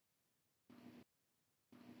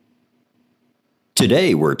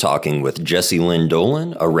Today, we're talking with Jessilyn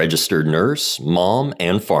Dolan, a registered nurse, mom,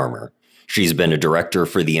 and farmer. She's been a director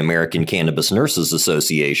for the American Cannabis Nurses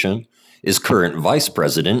Association, is current vice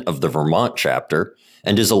president of the Vermont chapter,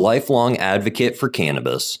 and is a lifelong advocate for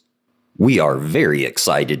cannabis. We are very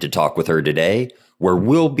excited to talk with her today, where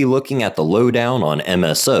we'll be looking at the lowdown on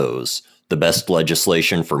MSOs, the best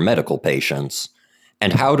legislation for medical patients,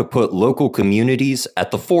 and how to put local communities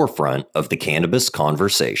at the forefront of the cannabis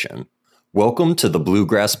conversation. Welcome to the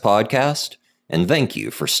Bluegrass Podcast, and thank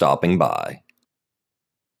you for stopping by.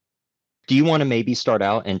 Do you want to maybe start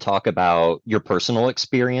out and talk about your personal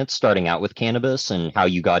experience starting out with cannabis and how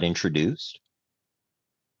you got introduced?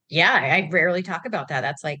 Yeah, I rarely talk about that.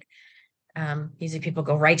 That's like, usually people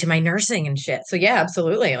go right to my nursing and shit. So yeah,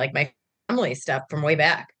 absolutely. Like my family stuff from way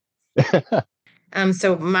back.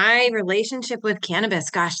 So my relationship with cannabis,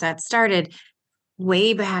 gosh, that started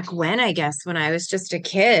way back when, I guess, when I was just a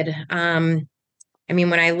kid. When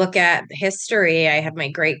I look at history, I have my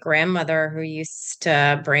great grandmother who used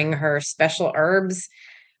to bring her special herbs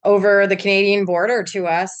over the Canadian border to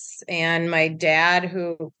us. And my dad,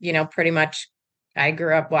 who, pretty much I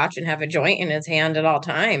grew up watching have a joint in his hand at all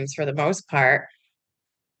times for the most part.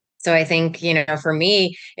 So I think, for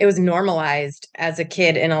me, it was normalized as a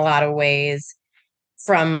kid in a lot of ways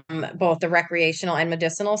from both the recreational and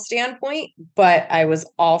medicinal standpoint, but I was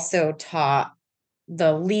also taught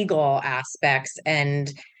the legal aspects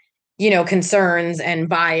and, concerns and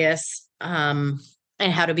bias, and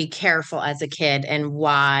how to be careful as a kid and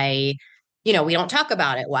why, we don't talk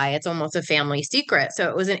about it, why it's almost a family secret. So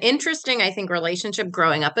it was an interesting, I think, relationship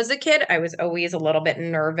growing up as a kid. I was always a little bit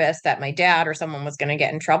nervous that my dad or someone was going to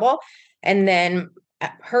get in trouble. And then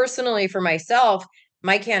personally for myself,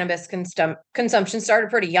 my cannabis consumption started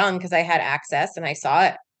pretty young because I had access and I saw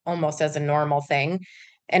it almost as a normal thing.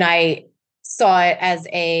 And I saw it as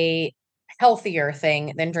a healthier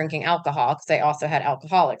thing than drinking alcohol because I also had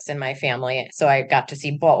alcoholics in my family. So I got to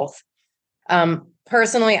see both.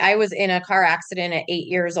 Personally, I was in a car accident at 8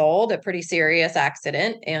 years old, a pretty serious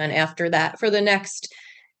accident. And after that, for the next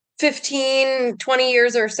 15, 20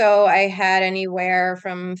 years or so, I had anywhere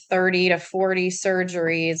from 30 to 40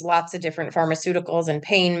 surgeries, lots of different pharmaceuticals and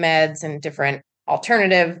pain meds and different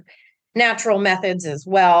alternative natural methods as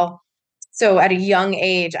well. So at a young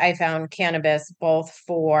age, I found cannabis both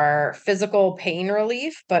for physical pain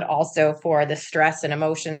relief, but also for the stress and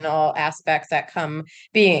emotional aspects that come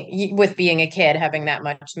with being a kid, having that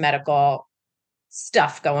much medical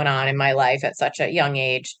stuff going on in my life at such a young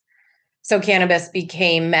age. So cannabis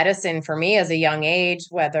became medicine for me as a young age,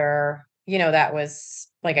 whether, that was,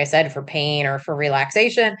 like I said, for pain or for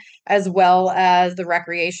relaxation, as well as the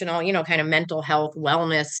recreational, kind of mental health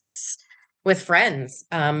wellness with friends.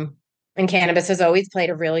 And cannabis has always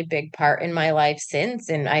played a really big part in my life since.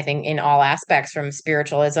 And I think in all aspects, from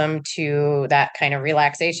spiritualism to that kind of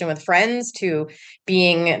relaxation with friends to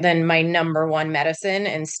being then my number one medicine,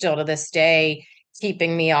 and still to this day,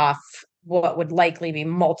 keeping me off what would likely be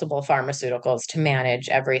multiple pharmaceuticals to manage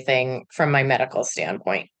everything from my medical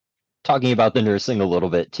standpoint. Talking about the nursing a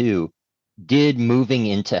little bit too, did moving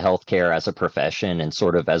into healthcare as a profession and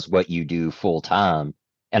sort of as what you do full time,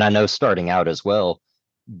 and I know starting out as well,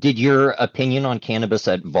 did your opinion on cannabis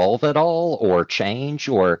evolve at all or change,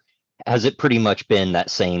 or has it pretty much been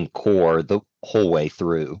that same core the whole way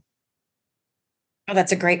through? Oh,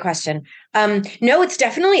 that's a great question. No, it's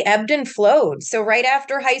definitely ebbed and flowed. So right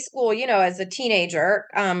after high school, as a teenager,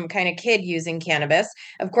 kind of kid using cannabis,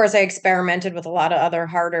 of course, I experimented with a lot of other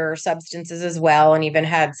harder substances as well, and even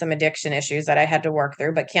had some addiction issues that I had to work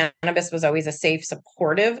through. But cannabis was always a safe,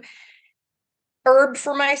 supportive herb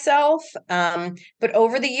for myself. But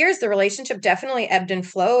over the years, the relationship definitely ebbed and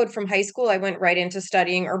flowed. From high school, I went right into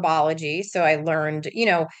studying herbology. So I learned,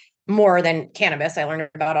 more than cannabis. I learned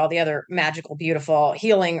about all the other magical, beautiful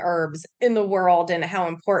healing herbs in the world and how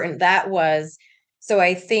important that was. So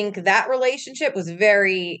I think that relationship was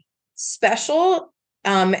very special.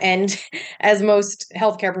 And as most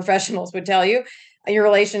healthcare professionals would tell you, your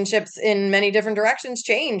relationships in many different directions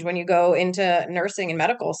change when you go into nursing and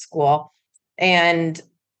medical school. And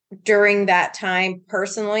during that time,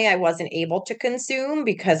 personally, I wasn't able to consume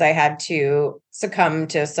because I had to succumb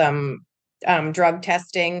to some drug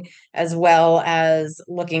testing, as well as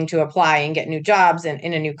looking to apply and get new jobs and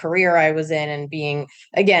in a new career I was in, and being,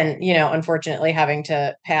 again, unfortunately having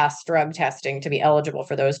to pass drug testing to be eligible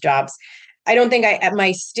for those jobs. I don't think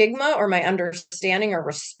my stigma or my understanding or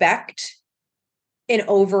respect in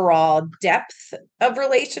overall depth of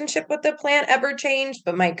relationship with the plant ever changed,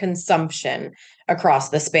 but my consumption across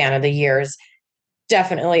the span of the years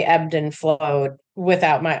definitely ebbed and flowed with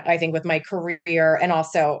my career, and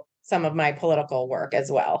also some of my political work as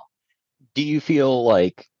well. Do you feel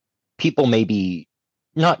like people maybe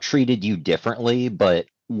not treated you differently, but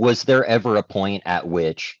was there ever a point at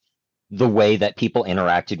which the way that people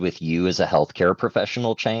interacted with you as a healthcare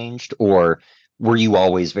professional changed, or were you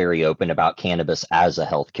always very open about cannabis as a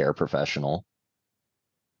healthcare professional?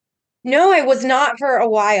 No, I was not for a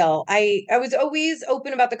while. I was always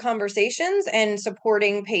open about the conversations and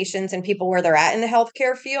supporting patients and people where they're at in the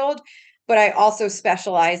healthcare field. But I also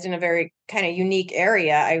specialized in a very kind of unique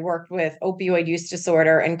area. I worked with opioid use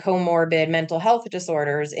disorder and comorbid mental health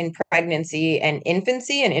disorders in pregnancy and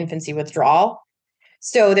infancy withdrawal.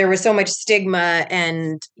 So there was so much stigma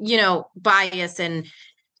and, bias and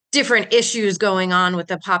different issues going on with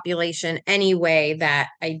the population anyway that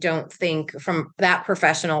I don't think from that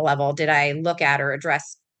professional level did I look at or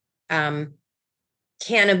address um,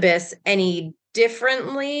 cannabis any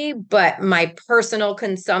differently, but my personal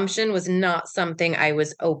consumption was not something I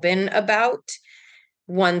was open about.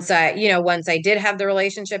 Once I did have the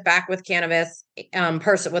relationship back with cannabis,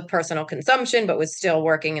 with personal consumption, but was still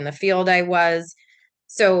working in the field I was.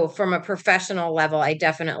 So from a professional level, I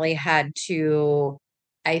definitely had to,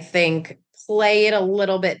 I think, play it a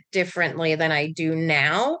little bit differently than I do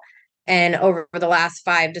now. And over the last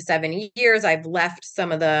 5 to 7 years, I've left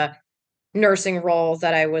some of the nursing roles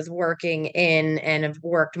that I was working in and have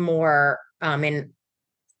worked more in,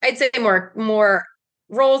 I'd say more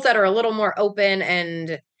roles that are a little more open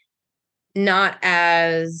and not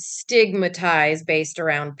as stigmatized based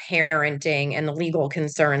around parenting and the legal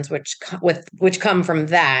concerns which come from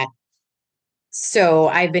that. So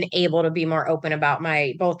I've been able to be more open about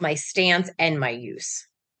both my stance and my use.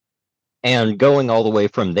 And going all the way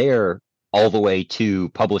from there, all the way to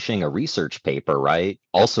publishing a research paper, right?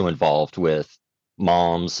 Also involved with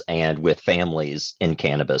moms and with families in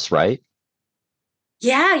cannabis, right?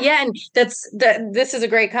 Yeah, yeah, and this is a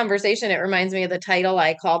great conversation. It reminds me of the title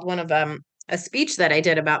I called one of a speech that I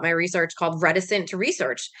did about my research called Reticent to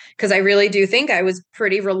Research, because I really do think I was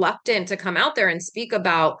pretty reluctant to come out there and speak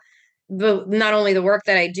about the not only the work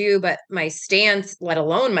that I do, but my stance, let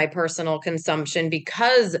alone my personal consumption,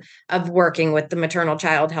 because of working with the maternal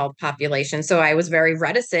child health population. So I was very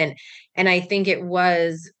reticent. And I think it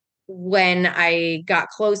was when I got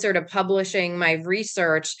closer to publishing my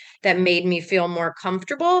research that made me feel more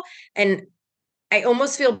comfortable. And I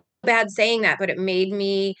almost feel bad saying that, but it made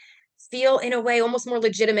me feel in a way almost more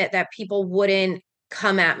legitimate that people wouldn't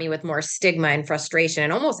come at me with more stigma and frustration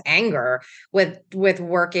and almost anger with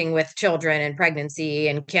working with children and pregnancy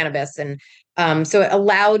and cannabis. And so it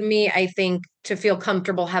allowed me, I think, to feel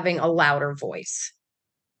comfortable having a louder voice.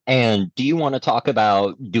 And do you want to talk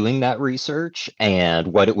about doing that research and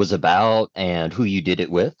what it was about and who you did it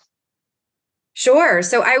with? Sure.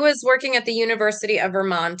 So I was working at the University of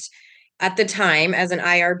Vermont at the time as an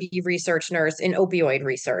IRB research nurse in opioid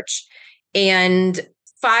research. And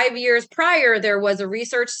 5 years prior, there was a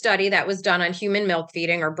research study that was done on human milk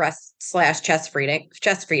feeding or breast/chest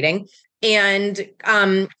feeding. And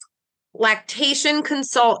lactation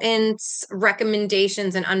consultants'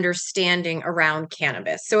 recommendations and understanding around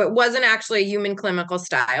cannabis. So it wasn't actually a human clinical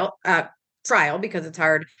trial because it's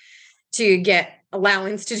hard to get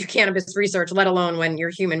allowance to do cannabis research, let alone when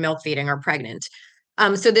you're human milk feeding or pregnant.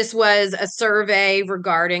 So this was a survey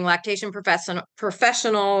regarding lactation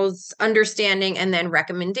professionals understanding and then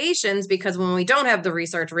recommendations, because when we don't have the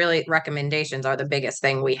research, really recommendations are the biggest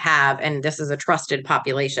thing we have. And this is a trusted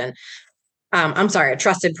population. A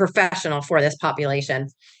trusted professional for this population.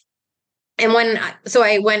 And so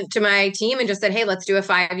I went to my team and just said, hey, let's do a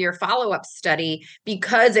 5-year follow-up study,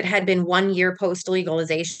 because it had been 1 year post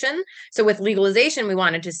legalization. So with legalization, we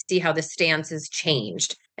wanted to see how the stance has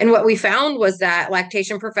changed. And what we found was that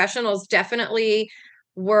lactation professionals definitely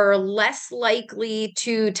were less likely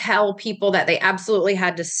to tell people that they absolutely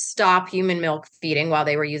had to stop human milk feeding while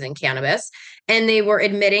they were using cannabis. And they were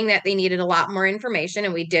admitting that they needed a lot more information,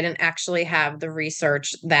 and we didn't actually have the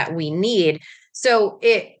research that we need. So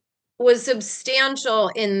it was substantial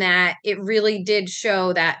in that it really did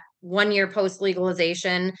show that 1 year post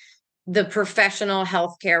legalization, the professional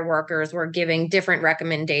healthcare workers were giving different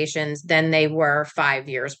recommendations than they were 5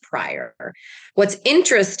 years prior. What's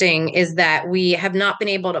interesting is that we have not been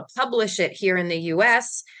able to publish it here in the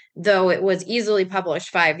US, though it was easily published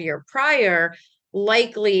 5 years prior,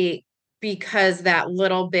 likely because that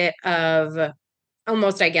little bit of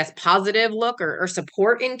almost, I guess, positive look or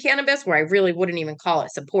support in cannabis, where I really wouldn't even call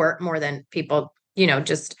it support, more than people,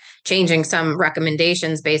 just changing some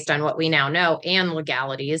recommendations based on what we now know and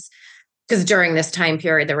legalities. Because during this time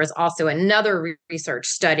period, there was also another research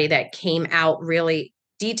study that came out really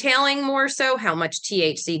detailing more so how much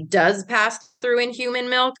THC does pass through in human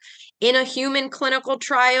milk in a human clinical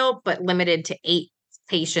trial, but limited to 8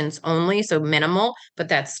 patients only, so minimal, but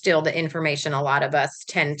that's still the information a lot of us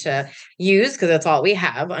tend to use because that's all we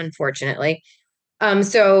have, unfortunately.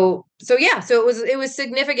 So it was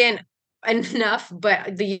significant enough,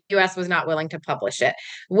 but the US was not willing to publish it.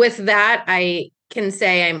 With that, I can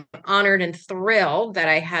say I'm honored and thrilled that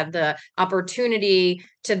I had the opportunity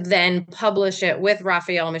to then publish it with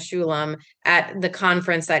Raphael Meshulam at the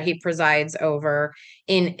conference that he presides over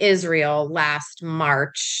in Israel last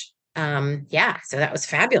March. So that was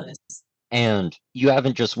fabulous. And you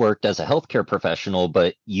haven't just worked as a healthcare professional,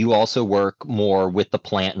 but you also work more with the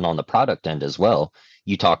plant and on the product end as well.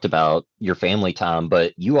 You talked about your family time,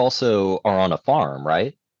 but you also are on a farm,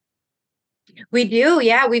 right? We do.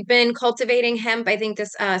 Yeah. We've been cultivating hemp, I think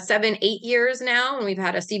this 7, 8 years now. And we've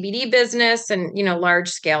had a CBD business and, large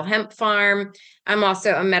scale hemp farm. I'm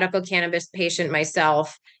also a medical cannabis patient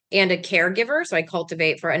myself and a caregiver. So I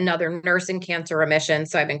cultivate for another nurse in cancer remission.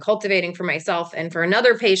 So I've been cultivating for myself and for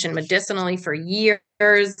another patient medicinally for years.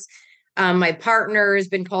 My partner has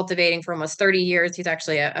been cultivating for almost 30 years. He's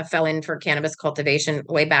actually a felon for cannabis cultivation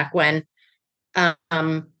way back when.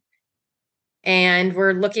 Um, and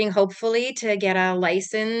we're looking hopefully to get a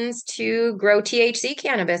license to grow THC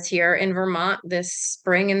cannabis here in Vermont this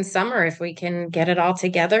spring and summer if we can get it all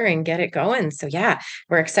together and get it going. So, yeah,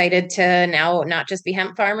 we're excited to now not just be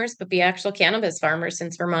hemp farmers, but be actual cannabis farmers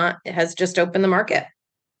since Vermont has just opened the market.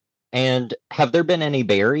 And have there been any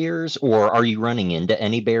barriers, or are you running into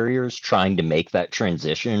any barriers trying to make that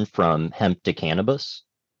transition from hemp to cannabis?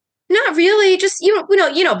 Not really, just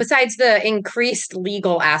besides the increased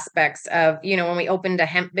legal aspects of, when we opened a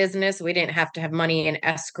hemp business, we didn't have to have money in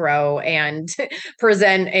escrow and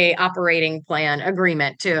present a operating plan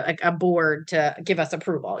agreement to a board to give us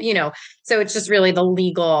approval. So it's just really the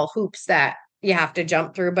legal hoops that you have to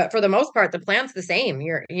jump through. But for the most part, the plan's the same.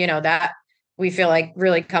 That we feel like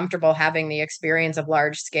really comfortable having the experience of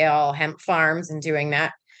large scale hemp farms and doing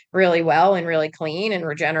that really well and really clean and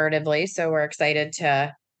regeneratively. So we're excited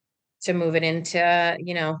to move it into,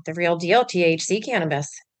 the real deal THC cannabis.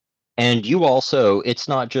 And you also, it's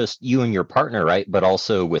not just you and your partner, right? But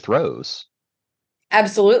also with Rose.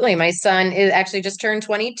 Absolutely. My son is actually just turned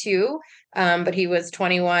 22, but he was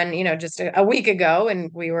 21, just a week ago,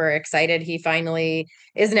 and we were excited. He finally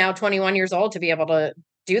is now 21 years old to be able to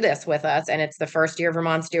do this with us, and it's the first year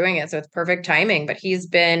Vermont's doing it, so it's perfect timing. But he's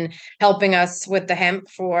been helping us with the hemp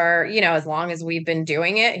for, as long as we've been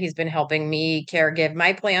doing it. He's been helping me care give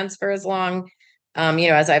my plants for as long,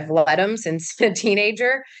 as I've led him since a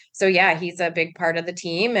teenager. So yeah, he's a big part of the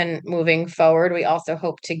team. And moving forward, we also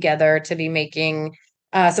hope together to be making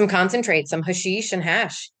some concentrate, some hashish and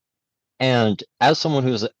hash. And as someone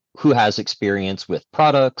who has experience with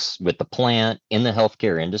products, with the plant in the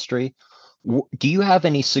healthcare industry, do you have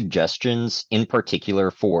any suggestions in particular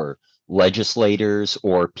for legislators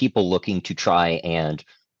or people looking to try and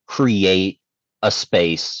create a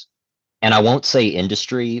space, and I won't say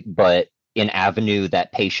industry, but an avenue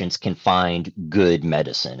that patients can find good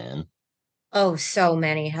medicine in? Oh, so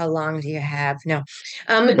many. How long do you have? No.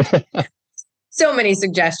 Um, So many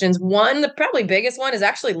suggestions. One, the probably biggest one is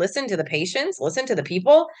actually listen to the patients, listen to the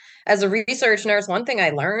people. As a research nurse, one thing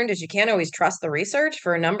I learned is you can't always trust the research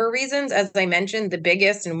for a number of reasons. As I mentioned, the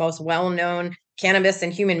biggest and most well-known cannabis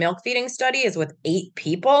and human milk feeding study is with 8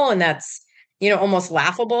 people. And that's, almost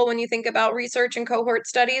laughable when you think about research and cohort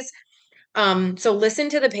studies. So listen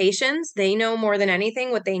to the patients. They know more than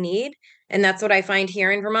anything what they need. And that's what I find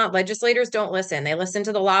here in Vermont. Legislators don't listen. They listen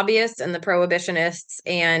to the lobbyists and the prohibitionists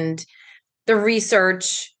and the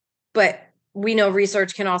research, but we know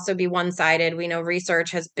research can also be one-sided. We know research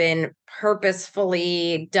has been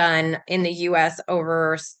purposefully done in the US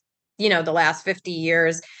over, the last 50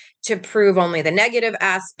 years to prove only the negative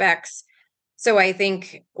aspects. So I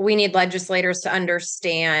think we need legislators to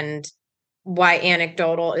understand why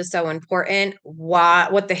anecdotal is so important,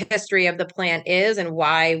 what the history of the plant is, and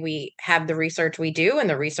why we have the research we do and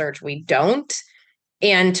the research we don't,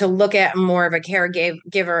 and to look at more of a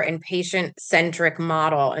caregiver and patient centric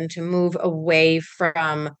model and to move away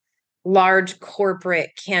from large corporate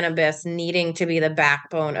cannabis needing to be the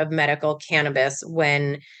backbone of medical cannabis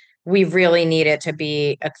when we really need it to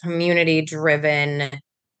be a community driven,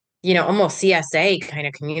 almost CSA kind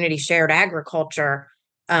of community shared agriculture.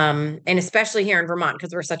 And especially here in Vermont,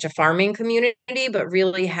 because we're such a farming community, but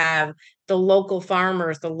really have the local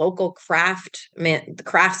farmers, the local the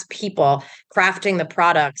crafts people crafting the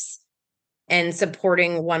products and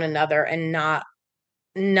supporting one another and not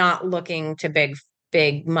looking to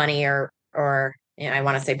big money or I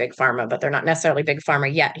want to say big pharma, but they're not necessarily big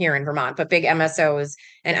pharma yet here in Vermont, but big MSOs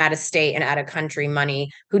and out of state and out of country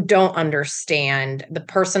money who don't understand the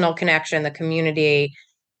personal connection, the community,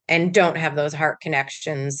 and don't have those heart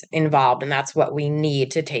connections involved. And that's what we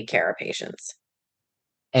need to take care of patients.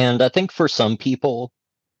 And I think for some people,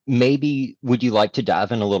 maybe would you like to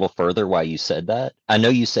dive in a little further why you said that? I know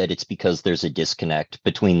you said it's because there's a disconnect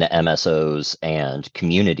between the MSOs and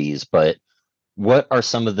communities, but what are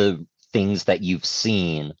some of the things that you've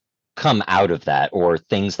seen come out of that or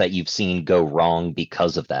things that you've seen go wrong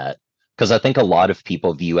because of that? Because I think a lot of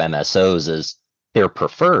people view MSOs as their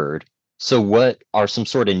preferred. So, what are some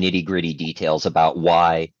sort of nitty gritty details about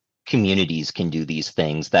why communities can do these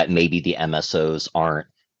things that maybe the MSOs aren't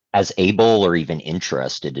as able or even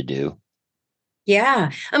interested to do?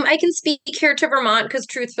 Yeah. I can speak here to Vermont because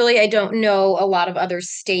truthfully, I don't know a lot of other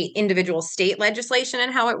individual state legislation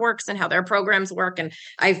and how it works and how their programs work. And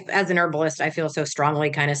as an herbalist, I feel so strongly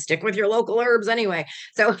kind of stick with your local herbs anyway.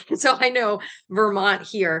 So I know Vermont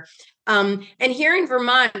here. And here in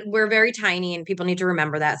Vermont, we're very tiny, and people need to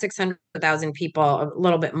remember that 600,000 people, a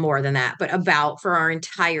little bit more than that, but about for our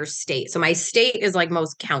entire state. So my state is like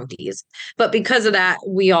most counties, but because of that,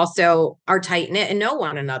 we also are tight knit and know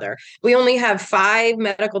one another. We only have 5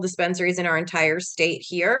 medical dispensaries in our entire state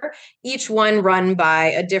here, each one run by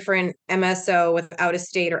a different MSO with out of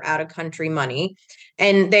state or out of country money.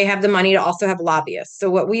 And they have the money to also have lobbyists. So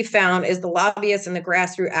what we found is the lobbyists and the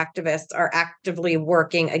grassroots activists are actively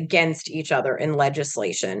working against each other in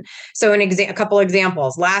legislation. So a couple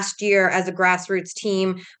examples. Last year, as a grassroots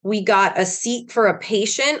team, we got a seat for a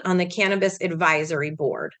patient on the Cannabis Advisory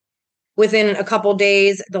Board. Within a couple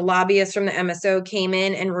days, the lobbyists from the MSO came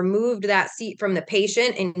in and removed that seat from the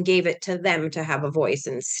patient and gave it to them to have a voice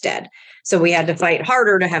instead. So we had to fight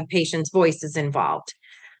harder to have patients' voices involved.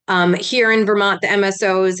 Here in Vermont, the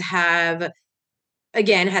MSOs have,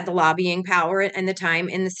 again, had the lobbying power and the time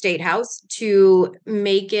in the state house to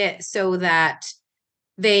make it so that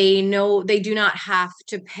they know they do not have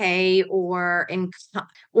to pay or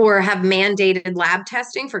have mandated lab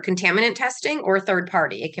testing for contaminant testing or third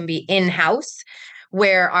party. It can be in-house,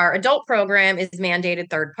 where our adult program is mandated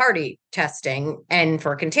third party testing and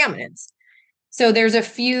for contaminants. So there's a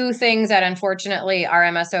few things that unfortunately our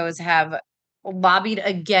MSOs have lobbied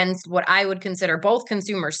against, what I would consider both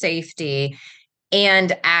consumer safety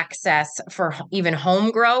and access for even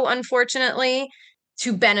home grow, unfortunately,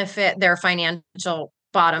 to benefit their financial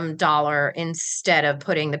bottom dollar instead of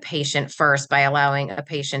putting the patient first by allowing a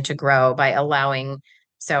patient to grow, by allowing.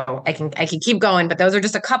 So I can keep going, but those are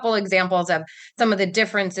just a couple examples of some of the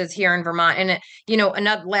differences here in Vermont. And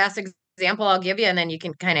another last example I'll give you, and then you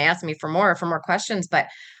can kind of ask me for more questions. But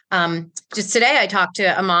just today, I talked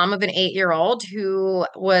to a mom of an 8-year-old who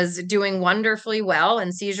was doing wonderfully well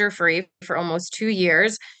and seizure free for almost 2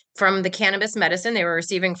 years from the cannabis medicine they were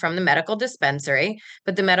receiving from the medical dispensary.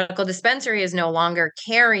 But the medical dispensary is no longer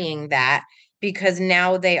carrying that because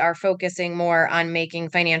now they are focusing more on making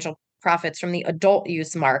financial profits from the adult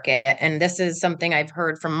use market. And this is something I've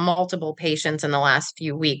heard from multiple patients in the last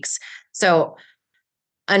few weeks. So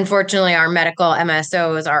unfortunately, our medical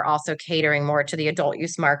MSOs are also catering more to the adult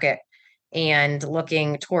use market and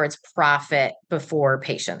looking towards profit before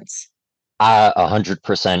patients. I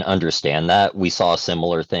 100% understand that. We saw a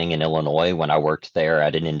similar thing in Illinois when I worked there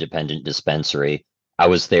at an independent dispensary. I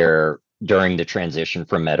was there during the transition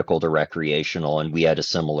from medical to recreational, and we had a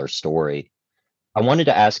similar story. I wanted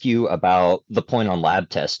to ask you about the point on lab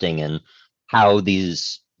testing and how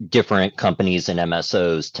these different companies and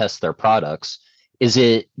MSOs test their products. Is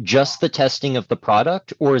it just the testing of the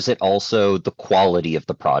product, or is it also the quality of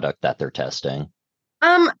the product that they're testing?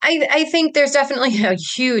 I think there's definitely a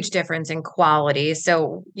huge difference in quality.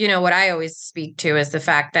 So, what I always speak to is the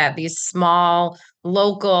fact that these small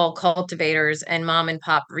local cultivators and mom and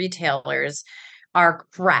pop retailers are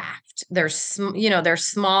craft. They're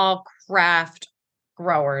small craft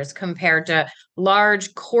growers compared to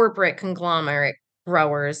large corporate conglomerate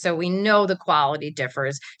growers. So we know the quality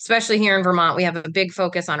differs, especially here in Vermont. We have a big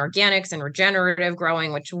focus on organics and regenerative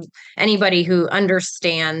growing, which anybody who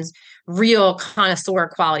understands real connoisseur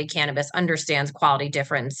quality cannabis understands quality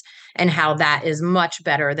difference and how that is much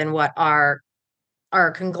better than what our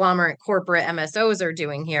conglomerate corporate MSOs are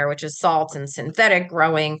doing here, which is salts and synthetic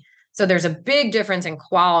growing. So there's a big difference in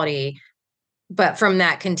quality. But from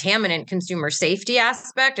that contaminant consumer safety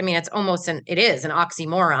aspect, I mean, it is an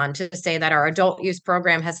oxymoron to say that our adult use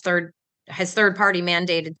program has third party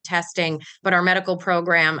mandated testing, but our medical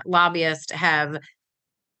program lobbyists have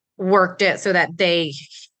worked it so that they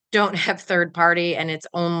don't have third party and it's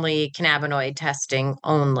only cannabinoid testing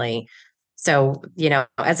only. So,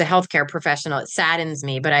 as a healthcare professional, it saddens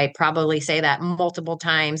me, but I probably say that multiple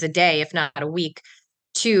times a day, if not a week,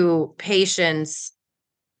 to patients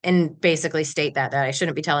and basically state that I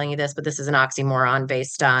shouldn't be telling you this, but this is an oxymoron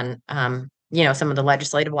based on, some of the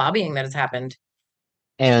legislative lobbying that has happened.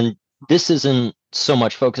 And this isn't so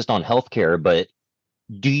much focused on healthcare, but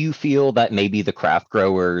do you feel that maybe the craft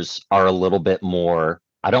growers are a little bit more,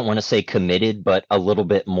 I don't want to say committed, but a little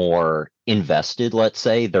bit more invested, let's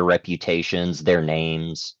say, their reputations, their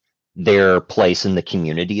names, their place in the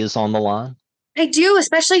community is on the line? I do,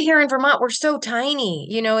 especially here in Vermont. We're so tiny.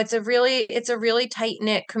 It's a really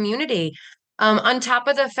tight-knit community. On top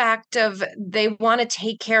of the fact of they want to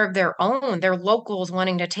take care of their own, their locals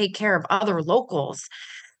wanting to take care of other locals.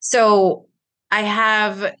 So I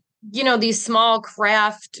have, these small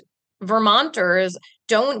craft Vermonters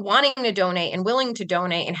don't wanting to donate and willing to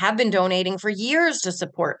donate and have been donating for years to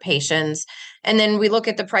support patients. And then we look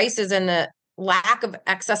at the prices and the lack of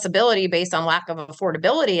accessibility based on lack of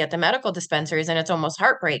affordability at the medical dispensaries, and it's almost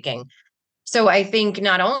heartbreaking. So I think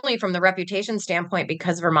not only from the reputation standpoint,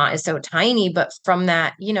 because Vermont is so tiny, but from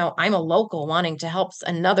that, I'm a local wanting to help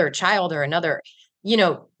another child or another, you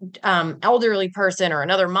know, elderly person or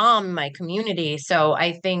another mom in my community. So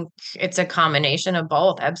I think it's a combination of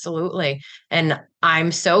both. Absolutely. And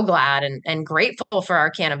I'm so glad and grateful for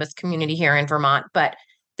our cannabis community here in Vermont. But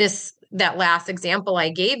that last example I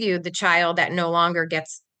gave you, the child that no longer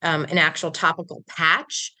gets an actual topical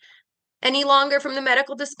patch any longer from the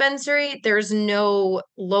medical dispensary. There's no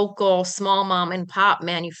local small mom and pop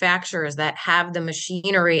manufacturers that have the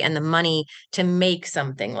machinery and the money to make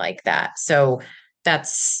something like that. So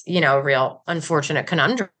that's, a real unfortunate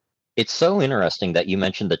conundrum. It's so interesting that you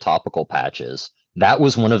mentioned the topical patches. That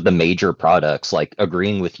was one of the major products, like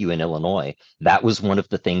agreeing with you in Illinois. That was one of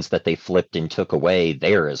the things that they flipped and took away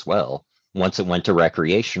there as well. Once it went to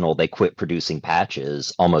recreational, they quit producing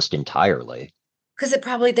patches almost entirely. Because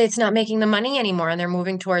it's not making the money anymore, and they're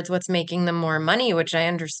moving towards what's making them more money, which I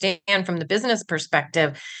understand from the business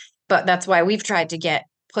perspective. But that's why we've tried to get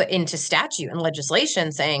put into statute and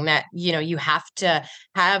legislation saying that, you have to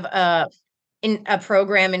have a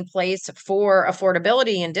program in place for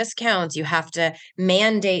affordability and discounts. You have to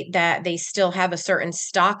mandate that they still have a certain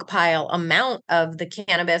stockpile amount of the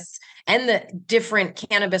cannabis and the different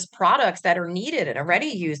cannabis products that are needed and already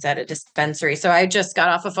used at a dispensary. So I just got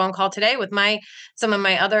off a phone call today with some of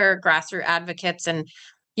my other grassroots advocates, and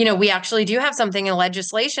we actually do have something in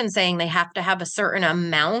legislation saying they have to have a certain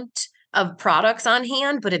amount of products on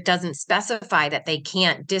hand, but it doesn't specify that they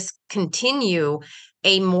can't discontinue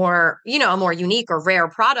a more unique or rare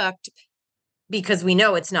product, because we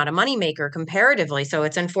know it's not a moneymaker comparatively. So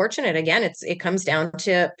it's unfortunate. Again, it comes down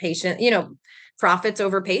to profits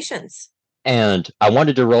over patients. And I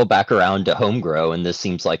wanted to roll back around to home grow, and this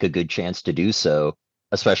seems like a good chance to do so,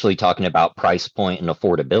 especially talking about price point and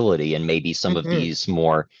affordability and maybe some of Mhm. these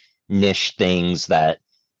more niche things that,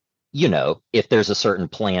 if there's a certain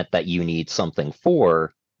plant that you need something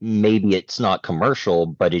for, maybe it's not commercial,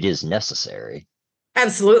 but it is necessary.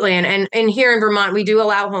 Absolutely. And here in Vermont, we do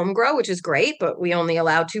allow home grow, which is great, but we only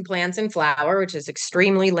allow 2 plants in flower, which is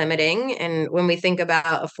extremely limiting. And when we think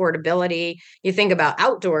about affordability, you think about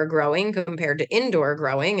outdoor growing compared to indoor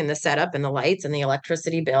growing and the setup and the lights and the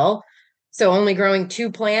electricity bill. So only growing 2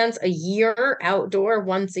 plants a year outdoor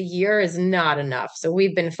once a year is not enough. So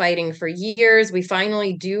we've been fighting for years. We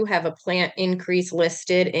finally do have a plant increase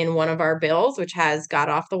listed in one of our bills, which has got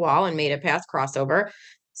off the wall and made it past crossover.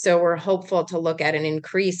 So we're hopeful to look at an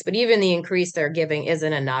increase, but even the increase they're giving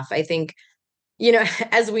isn't enough. I think,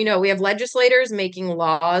 as we know, we have legislators making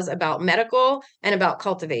laws about medical and about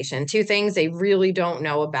cultivation, two things they really don't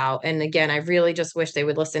know about. And again, I really just wish they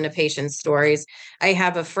would listen to patients' stories. I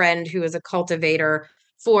have a friend who is a cultivator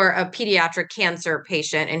for a pediatric cancer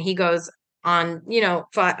patient, and he goes on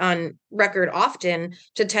record often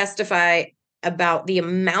to testify about the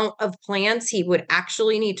amount of plants he would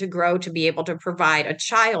actually need to grow to be able to provide a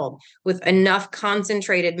child with enough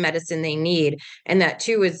concentrated medicine they need. And that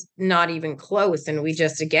too is not even close. And we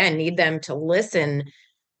just, again, need them to listen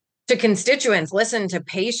to constituents, listen to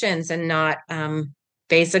patients, and not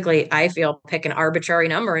basically, I feel, pick an arbitrary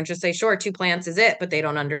number and just say, sure, 2 plants is it, but they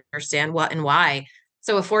don't understand what and why.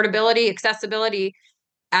 So affordability, accessibility,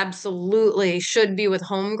 absolutely should be with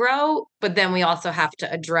home grow, but then we also have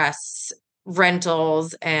to address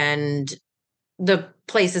rentals and the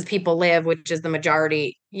places people live, which is the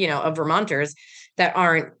majority, of Vermonters that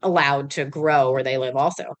aren't allowed to grow where they live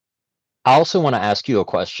also. I also want to ask you a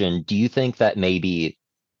question. Do you think that maybe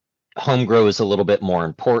home grow is a little bit more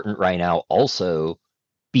important right now also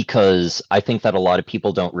because I think that a lot of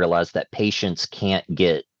people don't realize that patients can't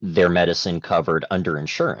get their medicine covered under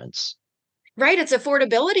insurance. Right. It's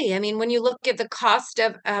affordability. I mean, when you look at the cost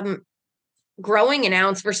of growing an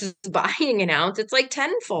ounce versus buying an ounce, it's like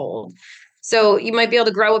tenfold. So you might be able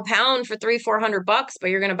to grow a pound for $300-400, but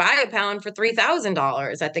you're going to buy a pound for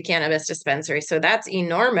 $3,000 at the cannabis dispensary. So that's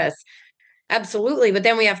enormous. Absolutely. But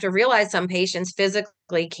then we have to realize some patients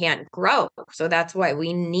physically can't grow. So that's why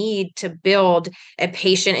we need to build a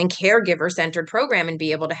patient and caregiver centered program and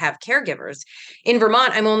be able to have caregivers. In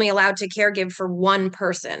Vermont, I'm only allowed to caregive for one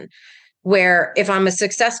person. Where if I'm a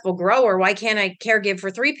successful grower, why can't I caregive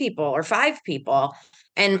for 3 people or 5 people?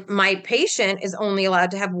 And my patient is only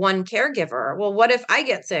allowed to have one caregiver. Well, what if I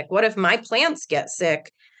get sick? What if my plants get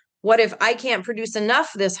sick? What if I can't produce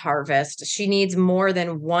enough this harvest? She needs more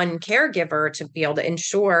than one caregiver to be able to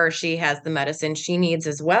ensure she has the medicine she needs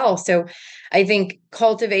as well. So I think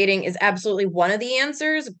cultivating is absolutely one of the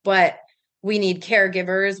answers, but we need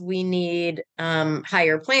caregivers. We need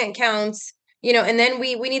higher plant counts, and then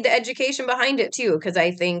we need the education behind it too. Because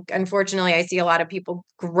I think, unfortunately, I see a lot of people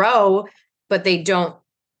grow, but they don't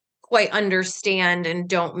quite understand and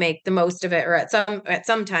don't make the most of it, or at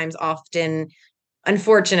sometimes often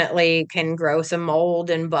unfortunately can grow some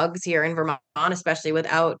mold and bugs here in Vermont, especially with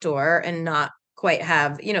outdoor, and not quite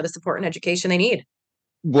have, the support and education they need.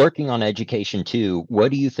 Working on education too,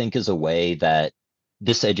 what do you think is a way that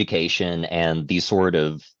this education and these sort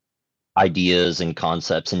of ideas and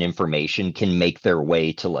concepts and information can make their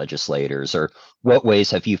way to legislators? Or what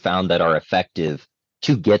ways have you found that are effective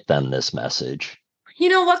to get them this message?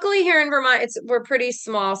 Luckily here in Vermont, we're pretty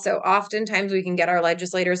small, so oftentimes we can get our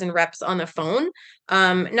legislators and reps on the phone.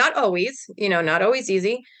 Not always, not always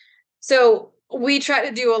easy. So we try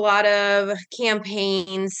to do a lot of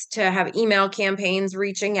campaigns, to have email campaigns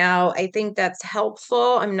reaching out. I think that's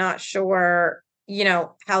helpful. I'm not sure,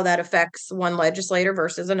 how that affects one legislator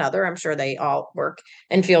versus another. I'm sure they all work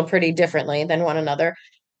and feel pretty differently than one another.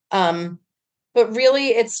 Um, but really,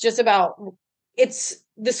 it's just about it's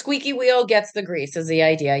the squeaky wheel gets the grease is the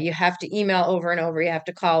idea. You have to email over and over. You have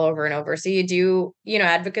to call over and over. So you do,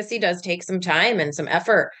 advocacy does take some time and some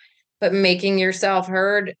effort, but making yourself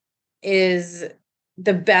heard is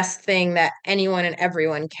the best thing that anyone and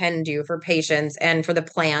everyone can do for patients and for the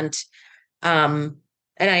plant. And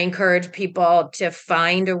I encourage people to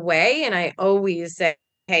find a way. And I always say,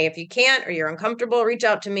 hey, if you can't or you're uncomfortable, reach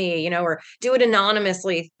out to me, or do it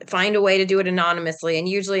anonymously, find a way to do it anonymously. And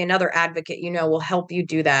usually another advocate, will help you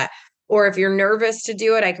do that. Or if you're nervous to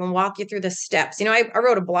do it, I can walk you through the steps. I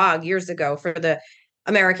wrote a blog years ago for the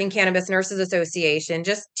American Cannabis Nurses Association,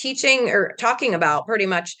 just teaching or talking about pretty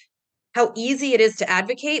much how easy it is to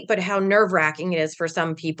advocate, but how nerve-wracking it is for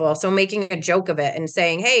some people. So making a joke of it and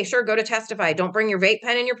saying, hey, sure, go to testify. Don't bring your vape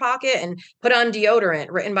pen in your pocket and put on deodorant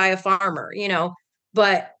written by a farmer,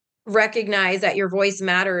 but recognize that your voice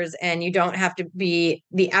matters and you don't have to be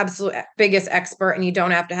the absolute biggest expert and you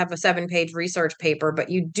don't have to have a 7-page research paper, but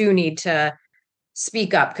you do need to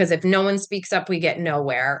speak up, because if no one speaks up, we get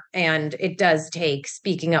nowhere. And it does take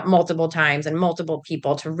speaking up multiple times and multiple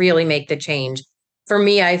people to really make the change. For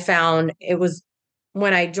me, I found it was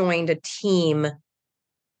when I joined a team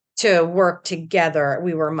to work together,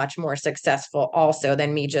 we were much more successful also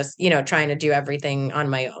than me just, trying to do everything on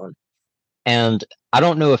my own. And I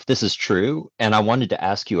don't know if this is true, and I wanted to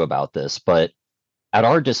ask you about this, but at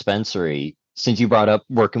our dispensary, since you brought up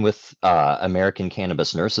working with American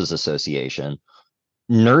Cannabis Nurses Association,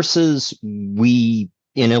 nurses, we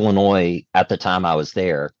in Illinois at the time I was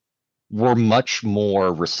there, were much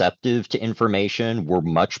more receptive to information, were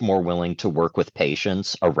much more willing to work with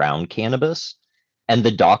patients around cannabis. And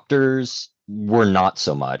the doctors were not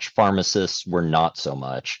so much, pharmacists were not so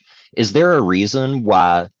much. Is there a reason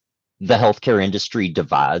why the healthcare industry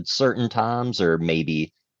divides certain times, or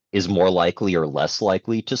maybe is more likely or less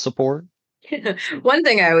likely to support? One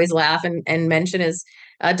thing I always laugh and mention is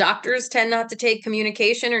doctors tend not to take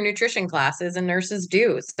communication or nutrition classes, and nurses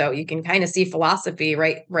do. So you can kind of see philosophy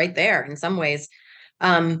right there in some ways.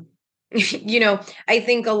 Um, I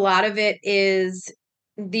think a lot of it is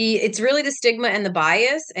it's really the stigma and the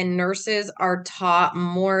bias, and nurses are taught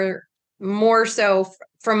more so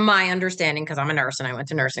from my understanding, because I'm a nurse and I went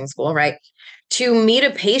to nursing school, right? To meet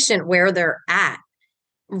a patient where they're at,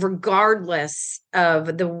 regardless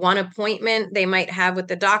of the one appointment they might have with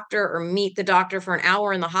the doctor or meet the doctor for an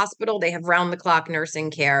hour in the hospital. They have round the clock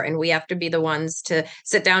nursing care, and we have to be the ones to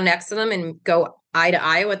sit down next to them and go eye to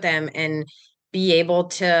eye with them and be able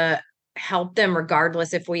to help them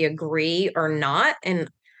regardless if we agree or not. And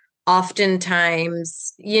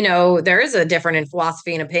oftentimes, there is a difference in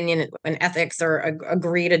philosophy and opinion and ethics, or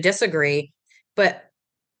agree to disagree, but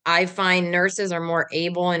I find nurses are more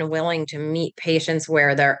able and willing to meet patients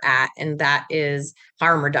where they're at, and that is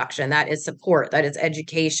harm reduction, that is support, that is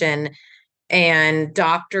education. And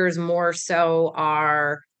doctors more so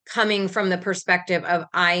are coming from the perspective of,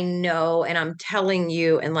 I know, and I'm telling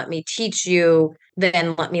you, and let me teach you,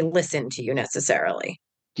 than let me listen to you necessarily.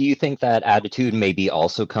 Do you think that attitude maybe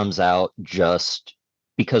also comes out just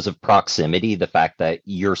because of proximity, the fact that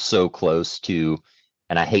you're so close to,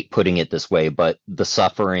 and I hate putting it this way, but the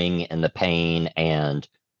suffering and the pain and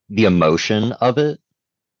the emotion of it?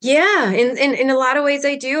 Yeah, in a lot of ways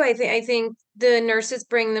I do. I think the nurses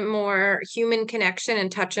bring the more human connection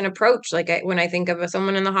and touch and approach. Like when I think of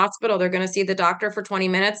someone in the hospital, they're going to see the doctor for 20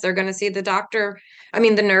 minutes. They're going to see the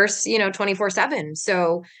nurse, 24/7.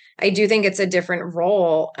 So I do think it's a different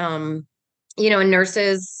role. And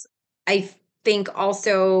nurses, I think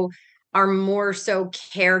also are more so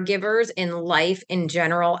caregivers in life in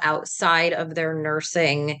general outside of their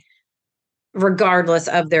nursing, regardless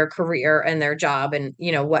of their career and their job and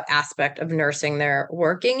what aspect of nursing they're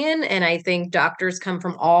working in. And I think doctors come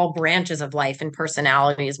from all branches of life and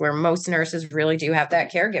personalities, where most nurses really do have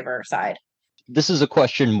that caregiver side. This is a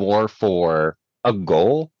question more for a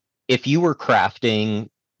goal. If you were crafting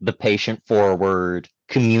the patient forward,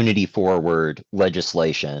 community forward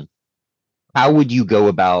legislation, how would you go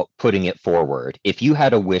about putting it forward? If you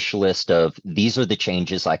had a wish list of these are the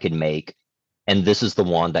changes I could make, and this is the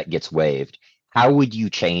one that gets waived, how would you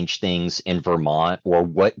change things in Vermont, or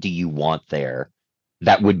what do you want there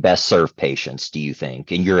that would best serve patients, do you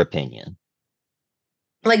think, in your opinion?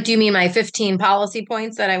 Like, do you mean my 15 policy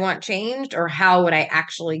points that I want changed, or how would I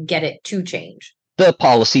actually get it to change? The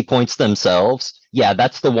policy points themselves. Yeah,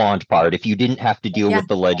 that's the wand part. If you didn't have to deal Yeah. with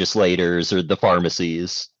the legislators or the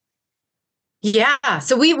pharmacies. Yeah.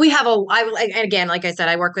 So we have again, like I said,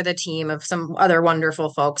 I work with a team of some other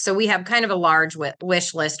wonderful folks. So we have kind of a large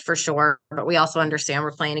wish list for sure, but we also understand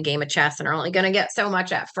we're playing a game of chess and are only going to get so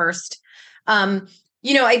much at first. Um,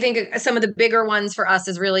 I think some of the bigger ones for us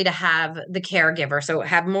is really to have the caregiver. So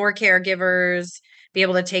have more caregivers, be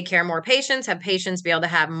able to take care of more patients, have patients be able to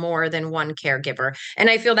have more than one caregiver.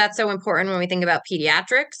 And I feel that's so important when we think about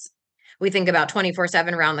pediatrics. We think about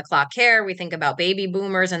 24/7 round the clock care. We think about baby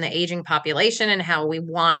boomers and the aging population and how we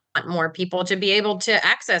want more people to be able to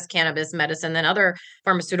access cannabis medicine than other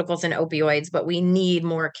pharmaceuticals and opioids, but we need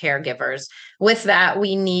more caregivers. With that,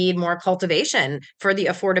 we need more cultivation for the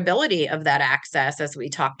affordability of that access, as we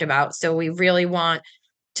talked about. So we really want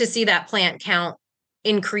to see that plant count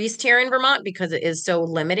increased here in Vermont because it is so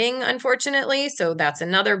limiting, unfortunately. So that's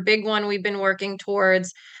another big one we've been working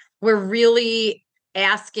towards. We're really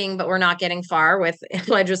asking, but we're not getting far with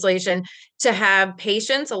legislation, to have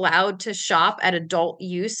patients allowed to shop at adult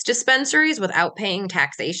use dispensaries without paying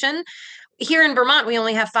taxation. Here in Vermont, we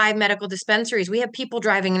only have 5 medical dispensaries. We have people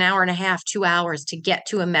driving an hour and a half, 2 hours to get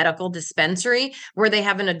to a medical dispensary where they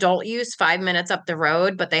have an adult use 5 minutes up the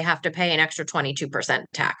road, but they have to pay an extra 22%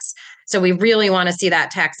 tax. So we really want to see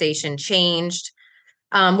that taxation changed.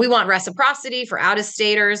 We want reciprocity for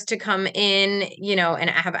out-of-staters to come in, and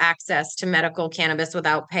have access to medical cannabis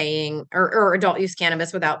without paying, or adult use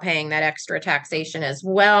cannabis without paying that extra taxation as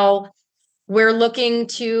well. We're looking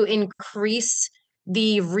to increase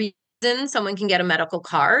the reason someone can get a medical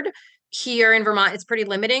card. Here in Vermont, it's pretty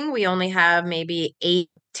limiting. We only have maybe 8,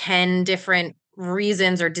 10 different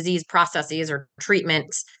reasons or disease processes or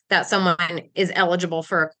treatments that someone is eligible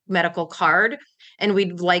for a medical card. And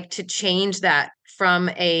we'd like to change that from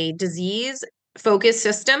a disease focused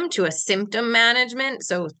system to a symptom management,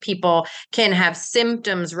 so people can have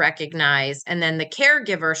symptoms recognized, and then the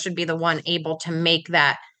caregiver should be the one able to make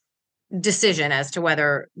that decision as to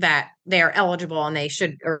whether that they are eligible and they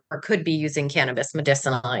should or could be using cannabis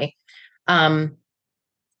medicinally. Um,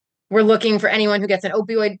 we're looking for anyone who gets an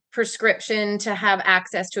opioid prescription to have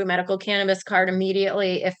access to a medical cannabis card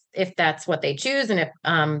immediately, if that's what they choose, and if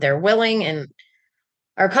they're willing and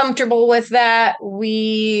are comfortable with that.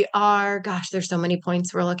 We are, gosh, there's so many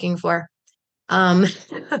points we're looking for. Um,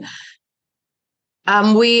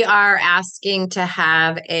 we are asking to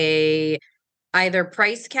have a either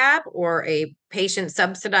price cap or a patient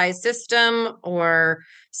subsidized system or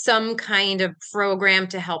some kind of program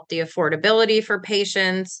to help the affordability for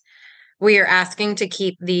patients. We are asking to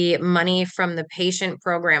keep the money from the patient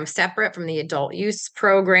program separate from the adult use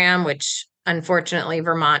program, which unfortunately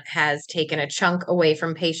Vermont has taken a chunk away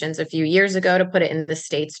from patients a few years ago to put it in the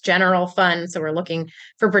state's general fund. So we're looking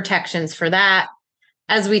for protections for that.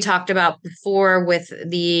 As we talked about before, with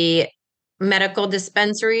the medical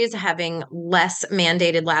dispensaries having less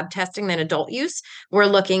mandated lab testing than adult use, we're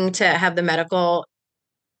looking to have the medical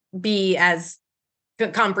be as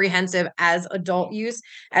comprehensive as adult use,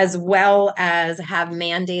 as well as have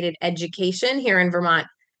mandated education. Here in Vermont,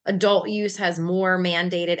 adult use has more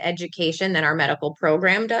mandated education than our medical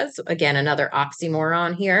program does. Again, another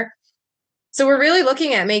oxymoron here. So we're really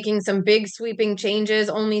looking at making some big sweeping changes.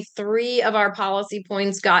 Only 3 of our policy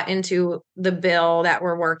points got into the bill that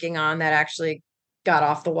we're working on that actually got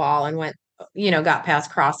off the wall and went, got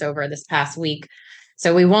past crossover this past week.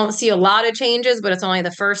 So we won't see a lot of changes, but it's only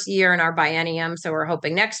the first year in our biennium. So we're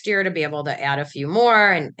hoping next year to be able to add a few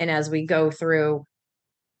more. And as we go through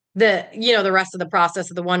the rest of the process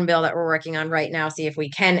of the one bill that we're working on right now, see if we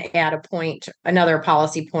can add another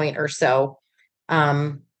policy point or so.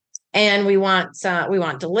 And we want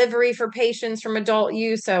delivery for patients from adult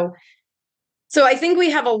use. So I think we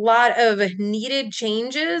have a lot of needed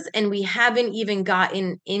changes, and we haven't even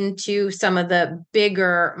gotten into some of the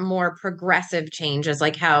bigger, more progressive changes,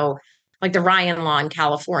 like the Ryan Law in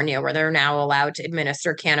California, where they're now allowed to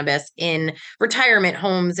administer cannabis in retirement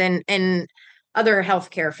homes and other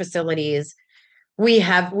healthcare facilities. We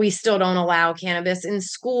still don't allow cannabis in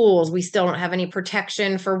schools. We still don't have any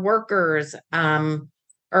protection for workers.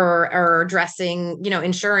 Or addressing,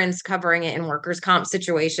 insurance covering it in workers' comp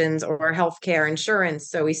situations or healthcare insurance.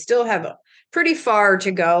 So we still have pretty far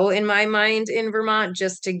to go, in my mind, in Vermont,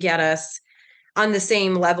 just to get us on the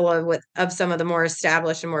same level of some of the more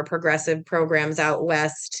established and more progressive programs out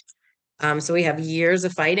west. So we have years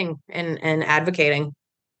of fighting and advocating.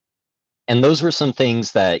 And those were some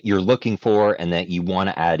things that you're looking for and that you want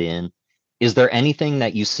to add in. Is there anything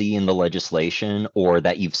that you see in the legislation or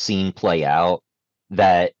that you've seen play out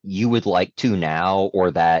that you would like to now,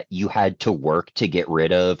 or that you had to work to get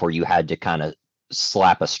rid of, or you had to kind of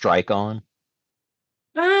slap a strike on?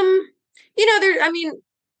 There's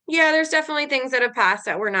definitely things that have passed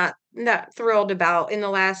that we're not thrilled about in the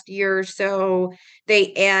last year or so.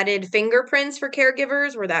 They added fingerprints for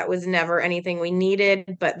caregivers, where that was never anything we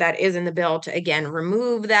needed, but that is in the bill to, again,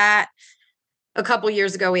 remove that. A couple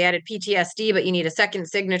years ago, we added PTSD, but you need a second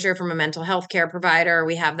signature from a mental health care provider.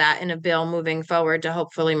 We have that in a bill moving forward to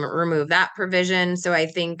hopefully remove that provision. So I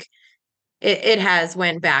think it has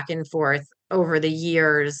went back and forth over the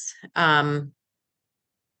years, and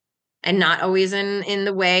not always in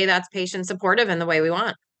the way that's patient supportive and the way we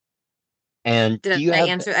want. And do Did you I have,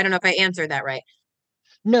 answer? I don't know if I answered that right.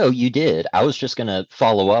 no, you did. I was just going to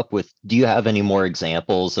follow up with, do you have any more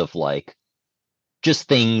examples of like just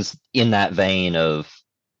things in that vein of,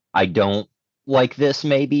 I don't like this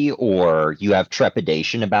maybe, or you have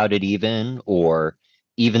trepidation about it even, or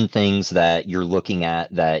even things that you're looking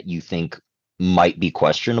at that you think might be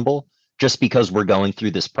questionable, just because we're going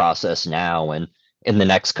through this process now, and in the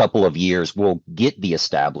next couple of years we'll get the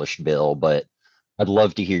established bill, but I'd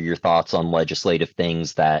love to hear your thoughts on legislative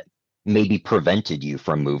things that maybe prevented you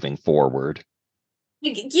from moving forward.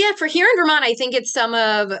 Yeah, for here in Vermont, I think it's some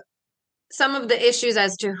of the issues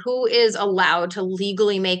as to who is allowed to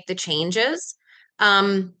legally make the changes.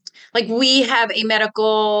 Like we have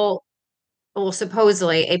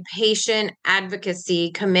supposedly a patient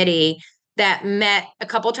advocacy committee that met a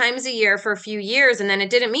couple times a year for a few years, and then it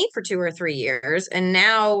didn't meet for 2 or 3 years. And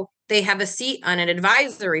now they have a seat on an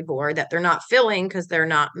advisory board that they're not filling because they're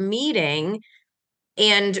not meeting.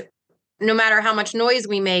 And no matter how much noise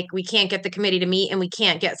we make, we can't get the committee to meet, and we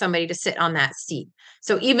can't get somebody to sit on that seat.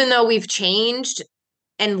 So even though we've changed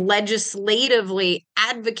and legislatively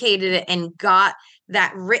advocated it and got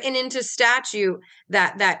that written into statute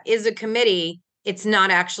that is a committee, it's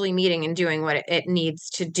not actually meeting and doing what it needs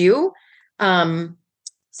to do.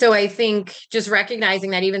 So I think just recognizing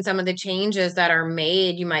that even some of the changes that are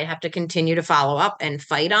made, you might have to continue to follow up and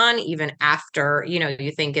fight on even after,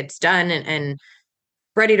 you think it's done and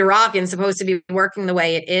ready to rock and supposed to be working the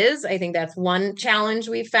way it is. I think that's one challenge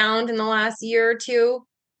we've found in the last year or two.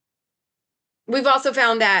 We've also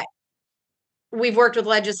found that we've worked with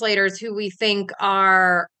legislators who we think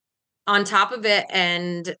are on top of it.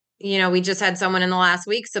 And, we just had someone in the last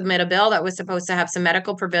week submit a bill that was supposed to have some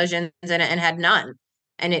medical provisions in it and had none.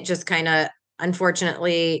 And it just kind of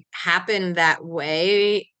unfortunately happened that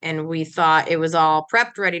way. And we thought it was all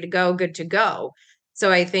prepped, ready to go, good to go.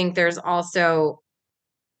 So I think there's also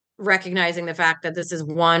recognizing the fact that this is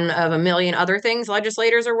one of a million other things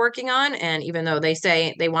legislators are working on. And even though they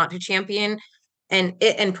say they want to champion and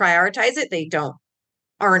prioritize it, they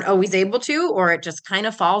aren't always able to, or it just kind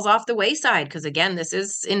of falls off the wayside. Because again, this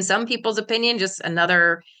is, in some people's opinion, just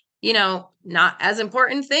another, not as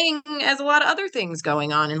important thing as a lot of other things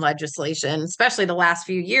going on in legislation, especially the last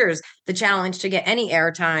few years. The challenge to get any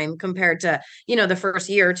airtime compared to, the first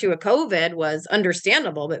year or two of COVID was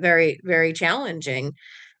understandable, but very, very challenging.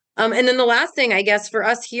 And then the last thing, I guess, for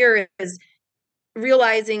us here is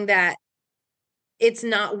realizing that it's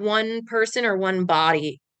not one person or one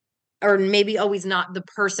body, or maybe always not the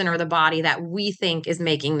person or the body that we think is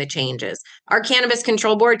making the changes. Our cannabis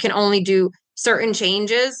control board can only do certain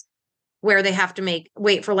changes where they have to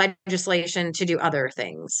wait for legislation to do other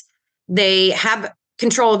things. They have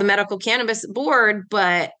control of the medical cannabis board,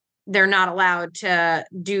 but they're not allowed to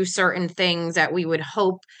do certain things that we would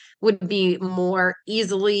hope would be more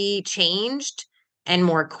easily changed and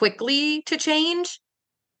more quickly to change.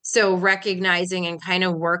 So recognizing and kind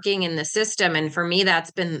of working in the system. And for me,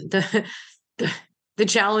 that's been the, the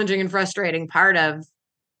challenging and frustrating part of,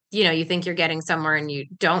 you think you're getting somewhere and you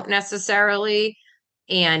don't necessarily,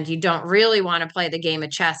 and you don't really want to play the game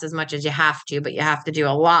of chess as much as you have to, but you have to do a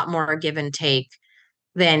lot more give and take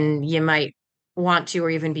than you might want to or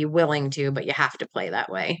even be willing to, but you have to play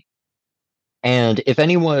that way. And if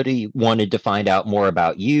anybody wanted to find out more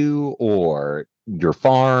about you or your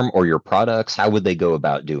farm or your products, how would they go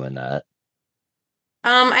about doing that?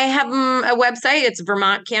 I have a website. It's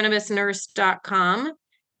vermontcannabisnurse.com.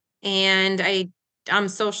 And I'm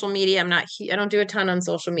social media. I don't do a ton on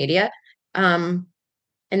social media. Um,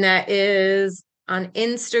 and that is on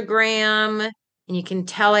Instagram. And you can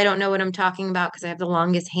tell I don't know what I'm talking about because I have the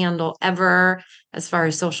longest handle ever as far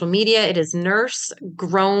as social media. It is nurse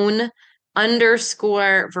grown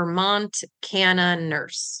underscore Vermont Canna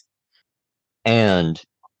Nurse. And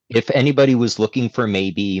if anybody was looking for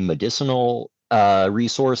maybe medicinal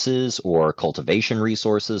resources or cultivation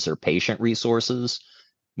resources or patient resources,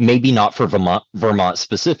 maybe not for Vermont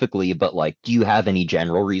specifically, but like, do you have any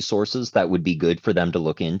general resources that would be good for them to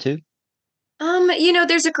look into?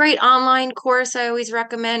 There's a great online course I always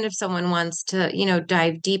recommend if someone wants to,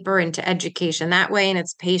 dive deeper into education that way, and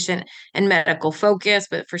it's patient and medical focus.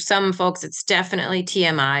 But for some folks, it's definitely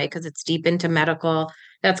TMI because it's deep into medical.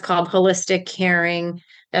 That's called holistic caring.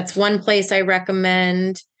 That's one place I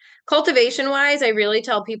recommend. Cultivation wise, I really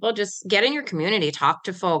tell people just get in your community, talk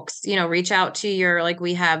to folks, reach out to like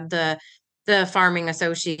we have the farming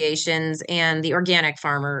associations and the organic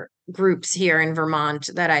farmer groups here in Vermont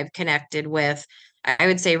that I've connected with. I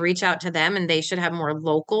would say reach out to them and they should have more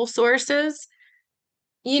local sources.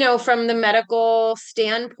 From the medical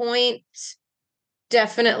standpoint,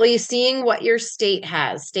 definitely seeing what your state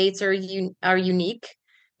has. States are unique.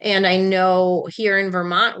 And I know here in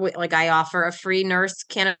Vermont, like I offer a free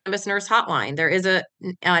cannabis nurse hotline. There is a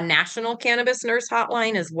national cannabis nurse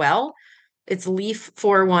hotline as well. It's Leaf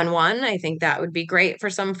 411. I think that would be great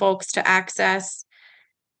for some folks to access.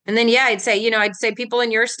 And then, yeah, I'd say people in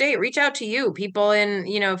your state, reach out to you. People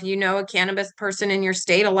if you know a cannabis person in your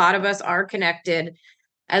state, a lot of us are connected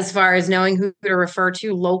as far as knowing who to refer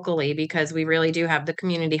to locally because we really do have the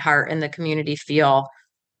community heart and the community feel.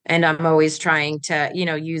 And I'm always trying to,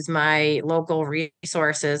 use my local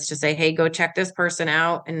resources to say, hey, go check this person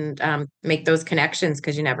out and make those connections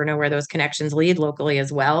because you never know where those connections lead locally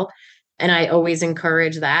as well. And I always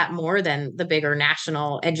encourage that more than the bigger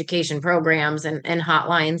national education programs and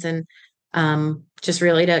hotlines and just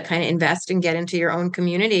really to kind of invest and get into your own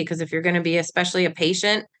community. Because if you're going to be especially a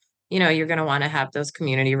patient, you're going to want to have those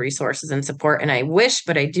community resources and support. And I wish,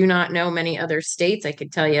 but I do not know many other states. I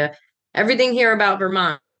could tell you everything here about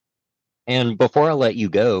Vermont. And before I let you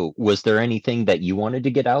go, was there anything that you wanted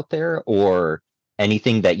to get out there or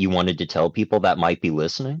anything that you wanted to tell people that might be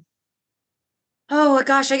listening? Oh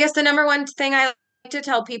gosh, I guess the number one thing I like to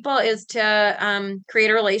tell people is to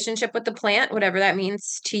create a relationship with the plant, whatever that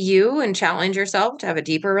means to you, and challenge yourself to have a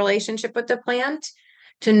deeper relationship with the plant,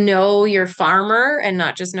 to know your farmer and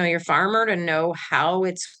not just know your farmer, to know how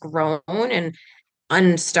it's grown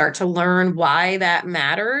and start to learn why that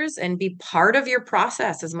matters and be part of your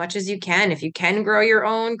process as much as you can. If you can grow your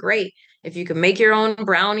own, great. If you can make your own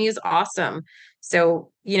brownies, awesome.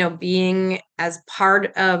 So, being as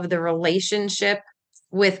part of the relationship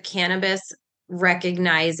with cannabis,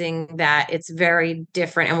 recognizing that it's very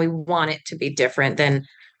different and we want it to be different than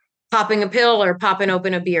popping a pill or popping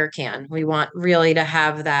open a beer can. We want really to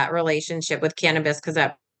have that relationship with cannabis because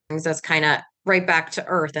that brings us kind of right back to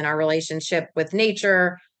earth and our relationship with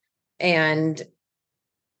nature and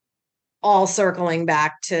all circling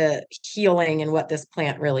back to healing and what this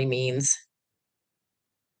plant really means.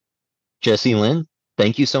 Jessilyn,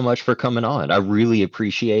 thank you so much for coming on. I really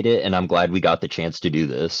appreciate it, and I'm glad we got the chance to do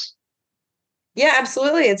this. Yeah,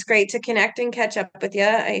 absolutely. It's great to connect and catch up with you.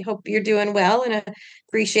 I hope you're doing well and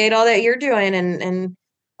appreciate all that you're doing and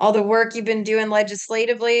all the work you've been doing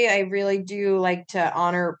legislatively. I really do like to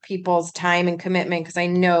honor people's time and commitment because I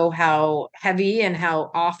know how heavy and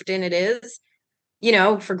how often it is,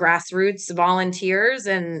 for grassroots volunteers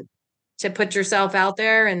and to put yourself out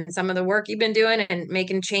there and some of the work you've been doing and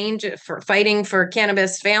making change for fighting for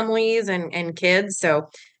cannabis families and kids. So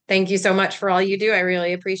thank you so much for all you do. I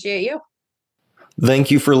really appreciate you.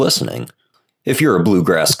 Thank you for listening. If you're a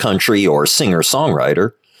bluegrass country or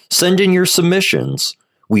singer-songwriter, send in your submissions.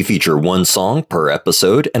 We feature one song per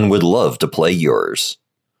episode and would love to play yours.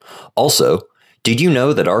 Also, did you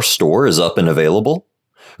know that our store is up and available?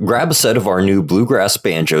 Grab a set of our new Bluegrass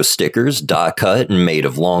Banjo stickers, die-cut and made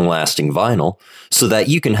of long-lasting vinyl, so that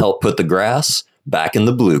you can help put the grass back in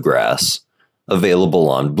the bluegrass. Available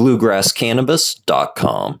on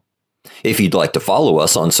bluegrasscannabis.com. If you'd like to follow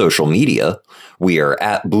us on social media, we are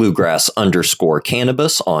at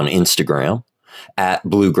bluegrass_cannabis on Instagram, at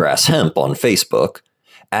Bluegrass Hemp on Facebook,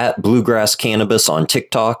 at Bluegrass Cannabis on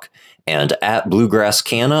TikTok, and at Bluegrass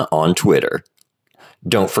Canna on Twitter.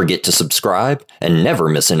 Don't forget to subscribe and never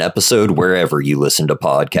miss an episode wherever you listen to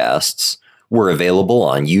podcasts. We're available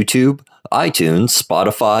on YouTube, iTunes,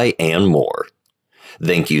 Spotify, and more.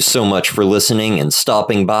 Thank you so much for listening and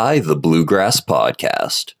stopping by the Bluegrass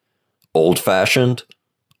Podcast. Old-fashioned,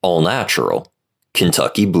 all-natural,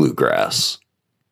 Kentucky Bluegrass.